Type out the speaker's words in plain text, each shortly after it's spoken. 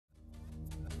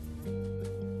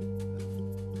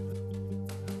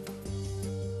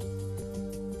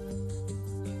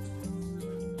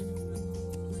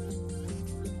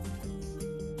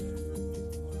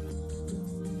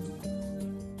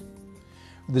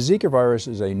The Zika virus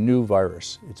is a new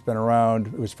virus. It's been around,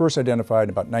 it was first identified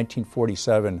in about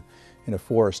 1947 in a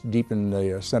forest deep in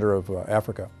the center of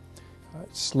Africa.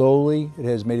 Slowly it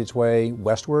has made its way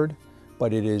westward,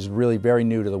 but it is really very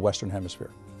new to the Western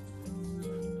Hemisphere.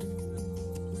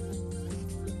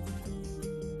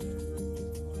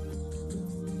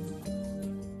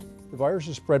 The virus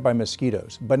is spread by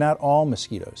mosquitoes, but not all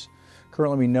mosquitoes.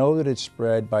 Currently, we know that it's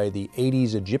spread by the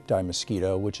Aedes aegypti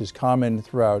mosquito, which is common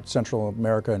throughout Central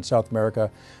America and South America,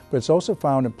 but it's also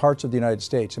found in parts of the United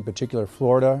States, in particular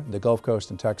Florida, the Gulf Coast,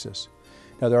 and Texas.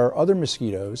 Now, there are other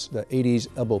mosquitoes, the Aedes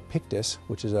albopictus,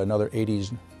 which is another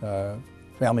Aedes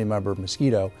family member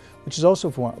mosquito, which is also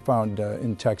found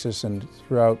in Texas and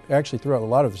throughout a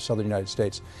lot of the southern United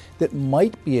States, that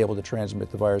might be able to transmit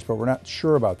the virus, but we're not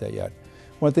sure about that yet.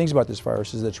 One of the things about this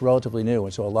virus is that it's relatively new,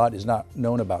 and so a lot is not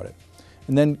known about it.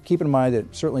 And then keep in mind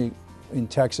that certainly in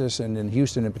Texas and in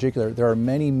Houston in particular, there are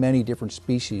many, many different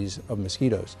species of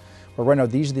mosquitoes. But right now,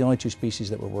 these are the only two species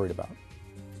that we're worried about.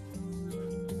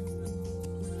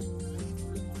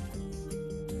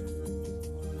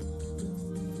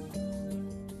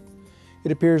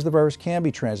 It appears the virus can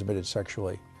be transmitted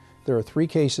sexually. There are 3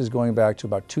 cases going back to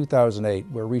about 2008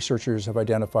 where researchers have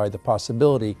identified the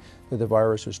possibility that the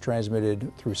virus was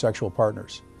transmitted through sexual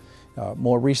partners.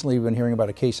 More recently, we've been hearing about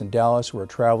a case in Dallas where a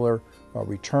traveler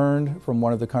returned from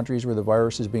one of the countries where the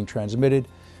virus is being transmitted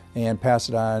and passed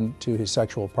it on to his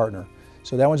sexual partner.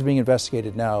 So that one's being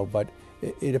investigated now, but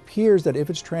it appears that if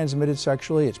it's transmitted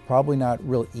sexually, it's probably not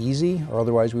real easy, or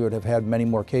otherwise we would have had many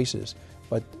more cases.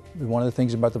 But one of the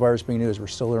things about the virus being new is we're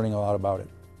still learning a lot about it.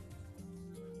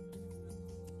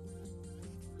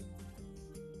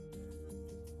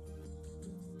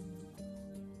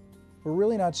 We're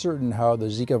really not certain how the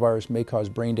Zika virus may cause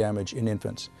brain damage in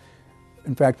infants.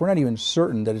 In fact, we're not even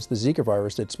certain that it's the Zika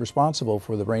virus that's responsible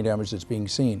for the brain damage that's being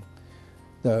seen.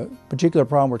 The particular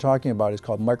problem we're talking about is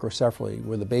called microcephaly,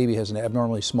 where the baby has an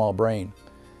abnormally small brain.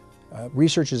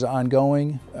 Research is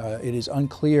ongoing. It is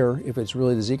unclear if it's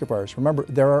really the Zika virus. Remember,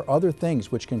 there are other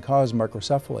things which can cause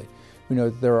microcephaly. We know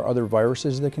that there are other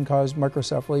viruses that can cause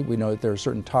microcephaly. We know that there are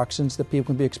certain toxins that people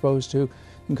can be exposed to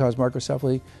can cause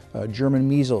microcephaly. German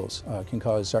measles can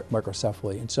cause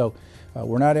microcephaly. And so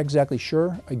we're not exactly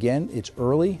sure. Again, it's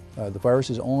early. The virus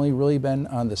has only really been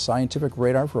on the scientific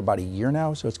radar for about a year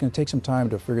now, so it's going to take some time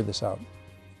to figure this out.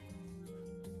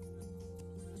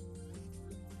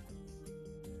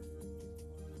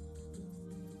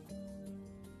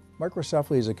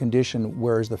 Microcephaly is a condition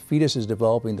where as the fetus is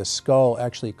developing, the skull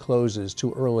actually closes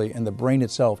too early and the brain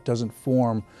itself doesn't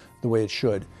form the way it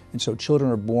should. And so children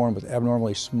are born with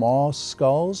abnormally small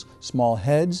skulls, small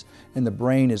heads, and the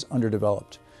brain is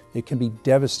underdeveloped. It can be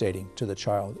devastating to the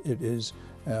child. It is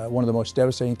one of the most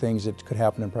devastating things that could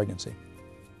happen in pregnancy.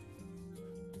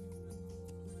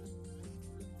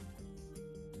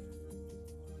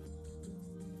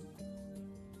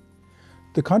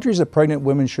 The countries that pregnant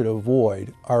women should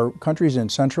avoid are countries in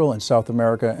Central and South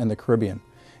America and the Caribbean.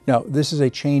 Now, this is a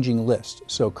changing list,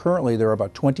 so currently there are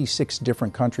about 26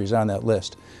 different countries on that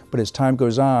list. But as time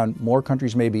goes on, more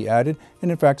countries may be added, and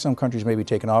in fact, some countries may be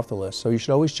taken off the list. So you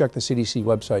should always check the CDC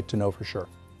website to know for sure.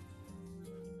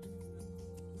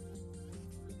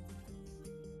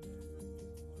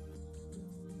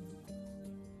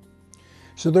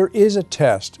 So there is a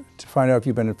test to find out if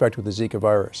you've been infected with the Zika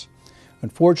virus.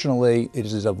 Unfortunately, it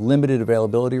is of limited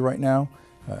availability right now.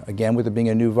 Again, with it being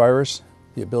a new virus,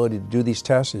 the ability to do these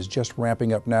tests is just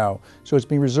ramping up now. So it's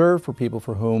being reserved for people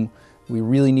for whom we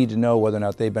really need to know whether or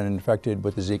not they've been infected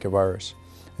with the Zika virus.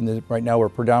 And right now we're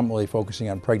predominantly focusing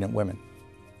on pregnant women.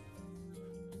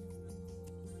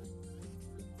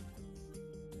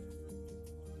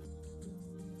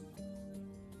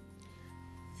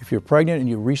 If you're pregnant and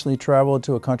you recently traveled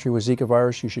to a country with Zika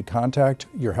virus, you should contact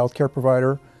your healthcare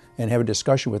provider and have a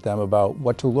discussion with them about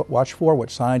what to watch for, what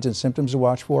signs and symptoms to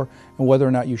watch for, and whether or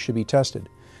not you should be tested.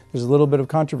 There's a little bit of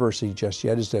controversy just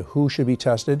yet as to who should be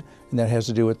tested, and that has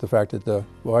to do with the fact that the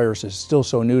virus is still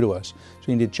so new to us.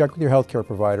 So you need to check with your healthcare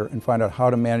provider and find out how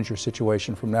to manage your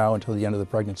situation from now until the end of the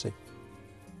pregnancy.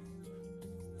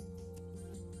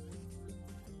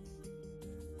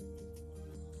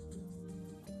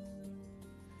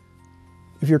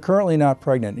 If you're currently not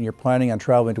pregnant and you're planning on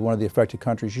traveling to one of the affected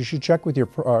countries, you should check with your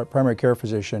primary care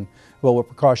physician about what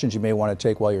precautions you may want to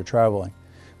take while you're traveling.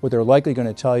 What they're likely going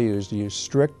to tell you is to use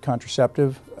strict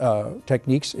contraceptive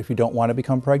techniques if you don't want to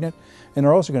become pregnant, and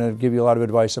they're also going to give you a lot of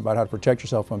advice about how to protect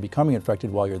yourself from becoming infected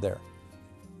while you're there.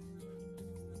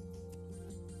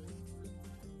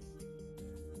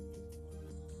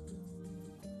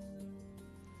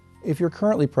 If you're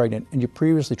currently pregnant and you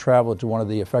previously traveled to one of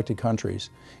the affected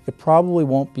countries, it probably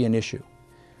won't be an issue.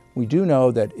 We do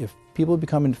know that if people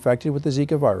become infected with the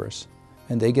Zika virus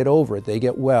and they get over it, they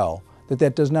get well,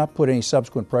 that does not put any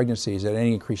subsequent pregnancies at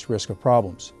any increased risk of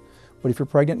problems. But if you're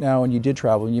pregnant now and you did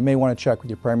travel, you may want to check with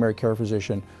your primary care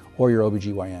physician or your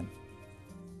OBGYN.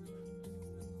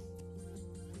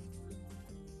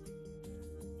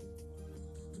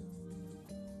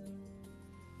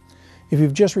 If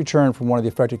you've just returned from one of the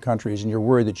affected countries and you're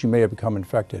worried that you may have become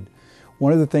infected,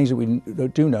 one of the things that we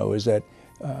do know is that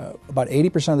about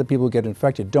 80% of the people who get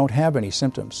infected don't have any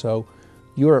symptoms. So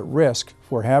you're at risk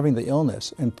for having the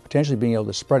illness and potentially being able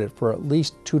to spread it for at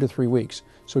least 2 to 3 weeks.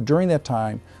 So during that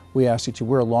time, we ask you to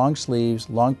wear long sleeves,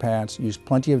 long pants, use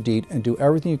plenty of DEET, and do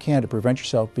everything you can to prevent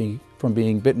yourself from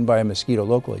being bitten by a mosquito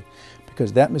locally.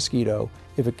 Because that mosquito,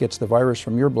 if it gets the virus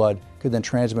from your blood, could then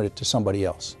transmit it to somebody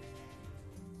else.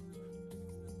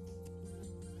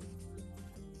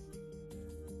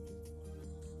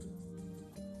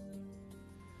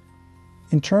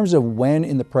 In terms of when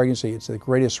in the pregnancy it's the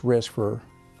greatest risk for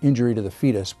injury to the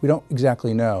fetus, we don't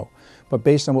exactly know. But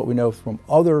based on what we know from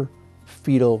other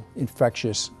fetal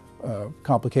infectious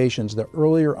complications, the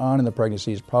earlier on in the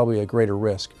pregnancy is probably a greater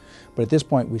risk. But at this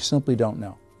point, we simply don't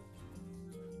know.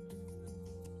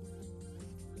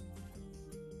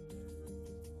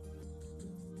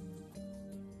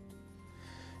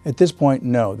 At this point,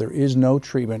 no, there is no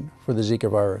treatment for the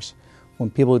Zika virus. When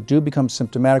people do become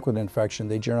symptomatic with an infection,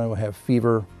 they generally will have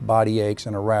fever, body aches,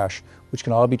 and a rash, which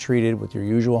can all be treated with your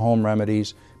usual home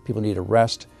remedies. People need to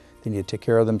rest, they need to take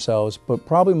care of themselves, but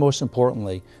probably most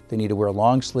importantly, they need to wear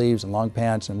long sleeves and long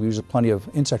pants, and we use plenty of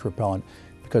insect repellent,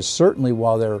 because certainly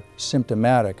while they're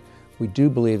symptomatic, we do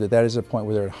believe that that is a point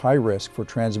where they're at high risk for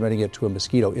transmitting it to a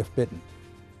mosquito if bitten.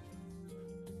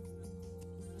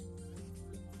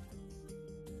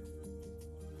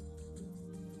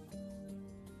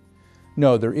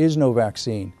 No, there is no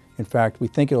vaccine. In fact, we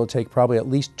think it'll take probably at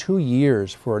least 2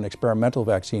 years for an experimental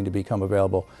vaccine to become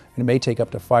available, and it may take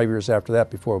up to 5 years after that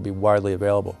before it will be widely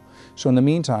available. So in the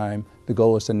meantime, the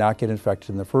goal is to not get infected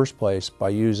in the first place by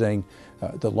using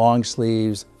the long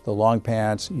sleeves, the long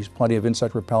pants, use plenty of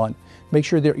insect repellent. Make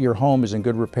sure that your home is in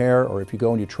good repair, or if you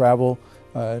go and you travel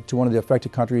to one of the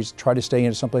affected countries, try to stay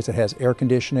in someplace that has air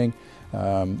conditioning.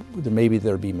 Maybe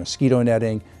there'll be mosquito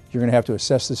netting. You're going to have to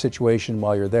assess the situation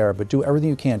while you're there, but do everything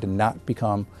you can to not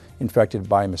become infected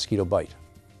by a mosquito bite.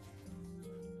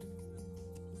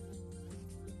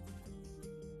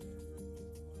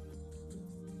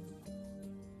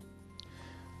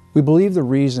 We believe the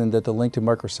reason that the link to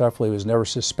microcephaly was never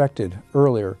suspected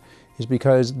earlier is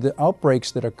because the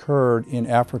outbreaks that occurred in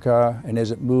Africa and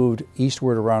as it moved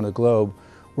eastward around the globe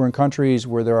were in countries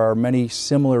where there are many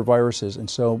similar viruses, and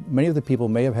so many of the people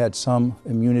may have had some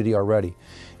immunity already.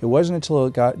 It wasn't until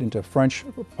it got into French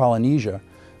Polynesia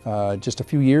just a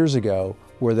few years ago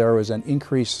where there was an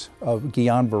increase of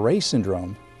Guillain-Barré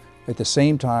syndrome at the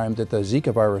same time that the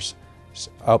Zika virus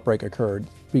outbreak occurred,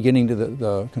 beginning to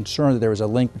the concern that there was a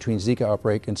link between Zika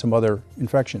outbreak and some other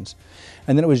infections.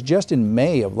 And then it was just in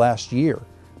May of last year,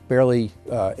 barely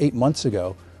 8 months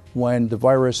ago, when the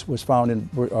virus was found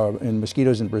in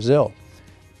mosquitoes in Brazil.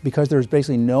 Because there's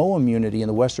basically no immunity in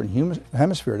the Western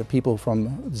Hemisphere to people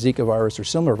from Zika virus or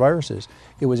similar viruses,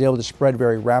 it was able to spread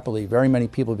very rapidly. Very many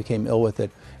people became ill with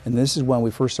it, and this is when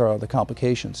we first saw the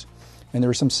complications. And there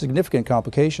were some significant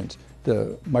complications.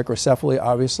 The microcephaly,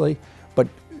 obviously, but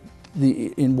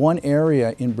in one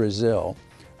area in Brazil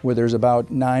where there's about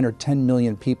 9 or 10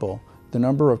 million people, the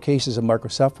number of cases of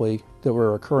microcephaly that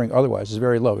were occurring otherwise is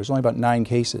very low. There's only about 9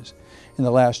 cases. In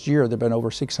the last year, there have been over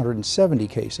 670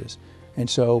 cases. And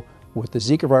so with the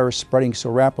Zika virus spreading so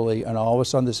rapidly and all of a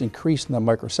sudden this increase in the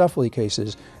microcephaly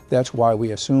cases, that's why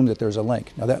we assume that there's a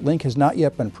link. Now that link has not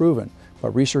yet been proven, but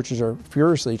researchers are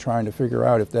furiously trying to figure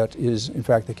out if that is in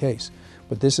fact the case.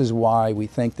 But this is why we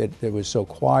think that it was so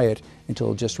quiet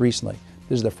until just recently.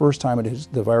 This is the first time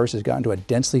the virus has gotten to a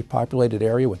densely populated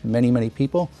area with many, many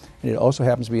people, and it also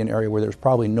happens to be an area where there's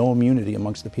probably no immunity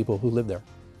amongst the people who live there.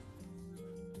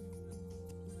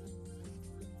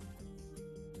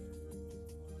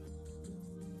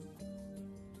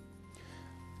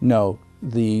 No,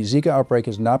 the Zika outbreak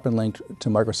has not been linked to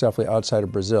microcephaly outside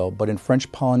of Brazil, but in French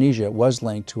Polynesia it was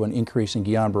linked to an increase in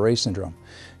Guillain-Barré syndrome.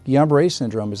 Guillain-Barré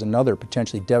syndrome is another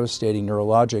potentially devastating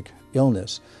neurologic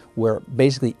illness where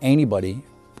basically anybody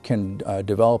can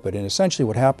develop it. And essentially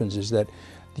what happens is that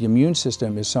the immune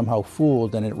system is somehow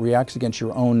fooled and it reacts against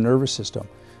your own nervous system.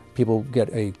 People get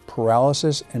a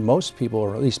paralysis, and most people,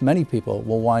 or at least many people,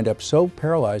 will wind up so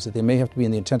paralyzed that they may have to be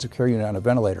in the intensive care unit on a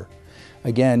ventilator.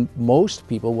 Again, most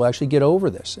people will actually get over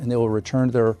this and they will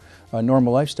return to their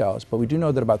normal lifestyles, but we do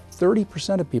know that about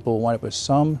 30% of people will wind up with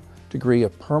some degree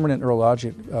of permanent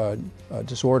neurologic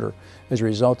disorder as a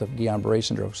result of Guillain-Barré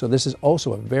syndrome. So this is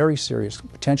also a very serious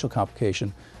potential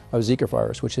complication of Zika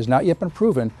virus, which has not yet been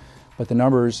proven, but the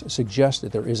numbers suggest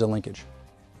that there is a linkage.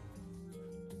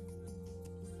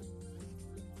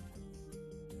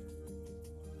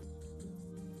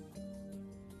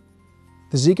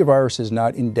 The Zika virus is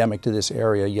not endemic to this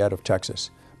area yet of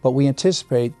Texas, but we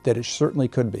anticipate that it certainly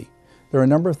could be. There are a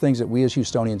number of things that we as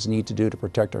Houstonians need to do to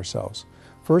protect ourselves.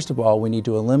 First of all, we need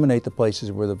to eliminate the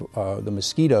places where the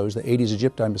mosquitoes, the Aedes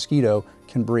aegypti mosquito,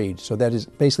 can breed. So that is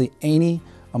basically any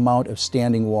amount of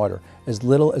standing water. As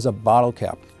little as a bottle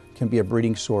cap can be a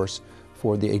breeding source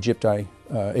for the Aedes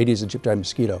aegypti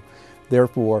mosquito.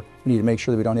 Therefore, we need to make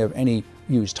sure that we don't have any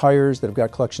used tires that have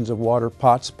got collections of water,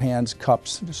 pots, pans,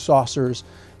 cups, saucers,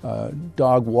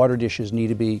 dog water dishes need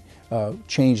to be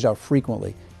changed out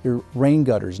frequently. Your rain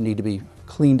gutters need to be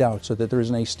cleaned out so that there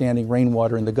isn't any standing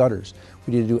rainwater in the gutters.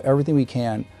 We need to do everything we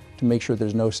can to make sure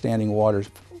there's no standing waters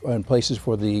in places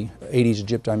for the Aedes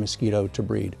aegypti mosquito to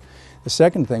breed. The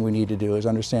second thing we need to do is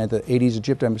understand that Aedes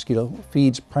aegypti mosquito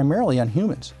feeds primarily on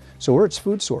humans, so we're its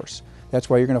food source. That's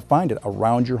why you're going to find it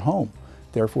around your home.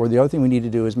 Therefore, the other thing we need to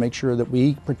do is make sure that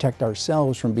we protect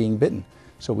ourselves from being bitten.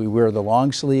 So we wear the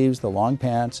long sleeves, the long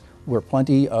pants, wear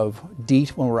plenty of DEET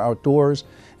when we're outdoors,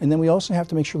 and then we also have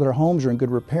to make sure that our homes are in good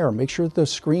repair. Make sure that the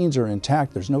screens are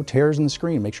intact, there's no tears in the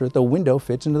screen. Make sure that the window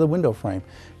fits into the window frame.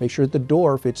 Make sure that the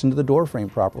door fits into the door frame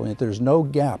properly, and that there's no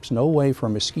gaps, no way for a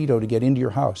mosquito to get into your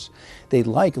house. They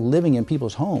like living in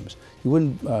people's homes. You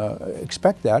wouldn't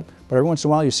expect that, but every once in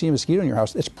a while you see a mosquito in your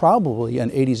house. It's probably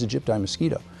an Aedes aegypti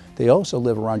mosquito. They also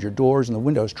live around your doors and the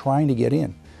windows trying to get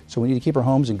in. So we need to keep our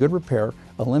homes in good repair,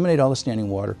 eliminate all the standing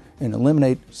water, and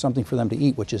eliminate something for them to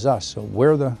eat, which is us. So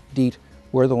wear the DEET,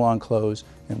 wear the long clothes,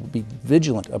 and be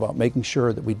vigilant about making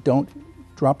sure that we don't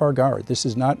drop our guard. This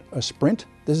is not a sprint,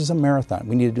 this is a marathon.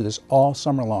 We need to do this all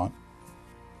summer long.